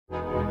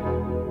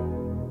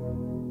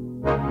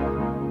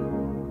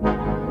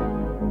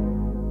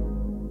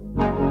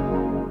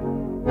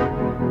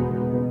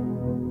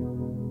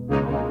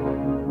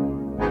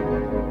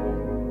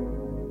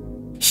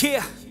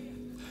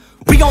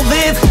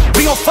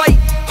a fight,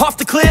 off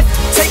the cliff,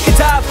 take a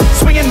dive,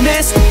 swing and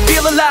miss,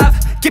 feel alive,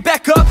 get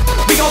back up,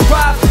 we gon'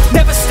 thrive,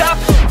 never stop,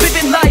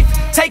 living life,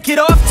 take it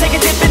off, take a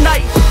dip at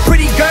night,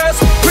 pretty girls,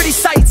 pretty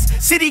sights,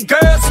 city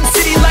girls and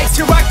city lights,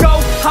 here I go,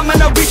 I'm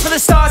gonna reach for the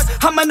stars,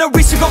 I'm gonna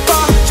reach to go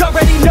far, you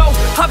already know,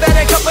 I've had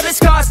a couple of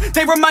scars,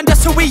 they remind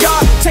us who we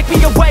are, take me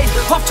away,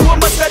 off to a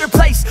much better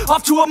place,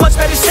 off to a much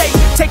better state,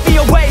 take me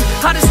away,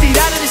 I just need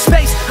out of this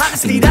space, I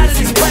just need out of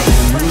this place.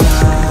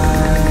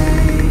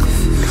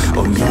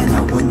 Oh yeah,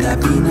 now wouldn't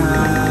that be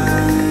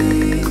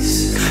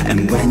nice?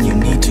 And when you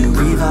need to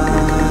revive,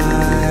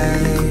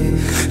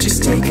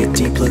 just take a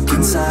deep look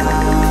inside.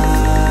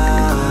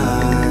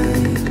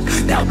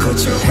 Now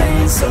put your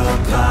hands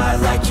up high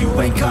like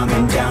you ain't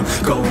coming down.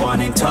 Go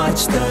on and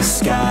touch the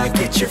sky,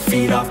 get your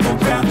feet off the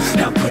ground.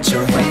 Now put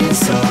your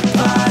hands up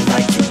high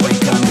like you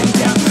ain't coming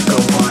down. Go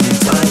on and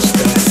touch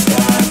the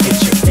sky,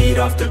 get your feet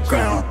off the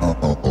ground.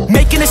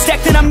 Making a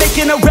stack, then I'm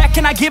making a wreck,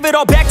 and I give it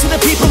all back to the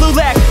people who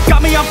lack.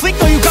 Got me on fleek,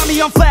 no, you got me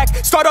on flack.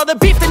 Start all the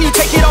beef, then you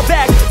take it all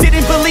back.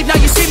 Didn't believe, now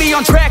you see me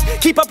on track.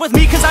 Keep up with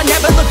me, cause I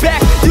never look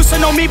back. Used to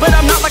know me, but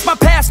I'm not like my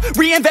past.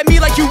 Reinvent me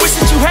like you wish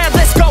that you had,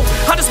 let's go.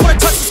 I just wanna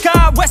touch the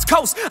sky, West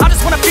Coast. I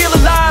just wanna feel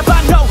alive,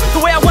 I know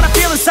the way I wanna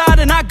feel inside,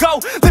 and I go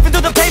living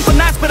through the painful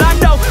nights, but I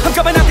know I'm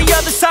coming out the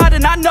other side,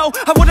 and I know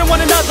I wouldn't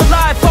want another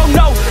life, oh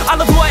no. I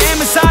love who I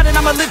am inside, and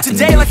I'ma live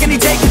today like any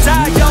day can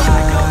die, yo.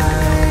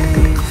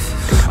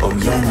 Oh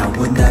yeah, now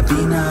wouldn't that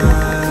be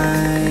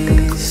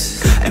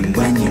nice? And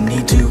when you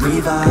need to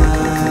revive,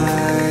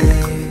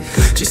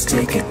 just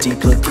take a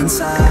deep look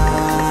inside.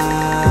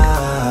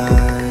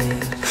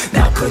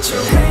 Now put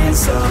your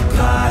hands up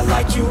high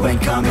like you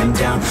ain't coming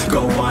down.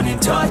 Go on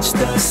and touch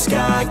the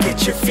sky,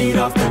 get your feet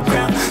off the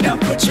ground. Now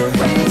put your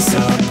hands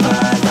up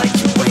high like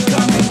you ain't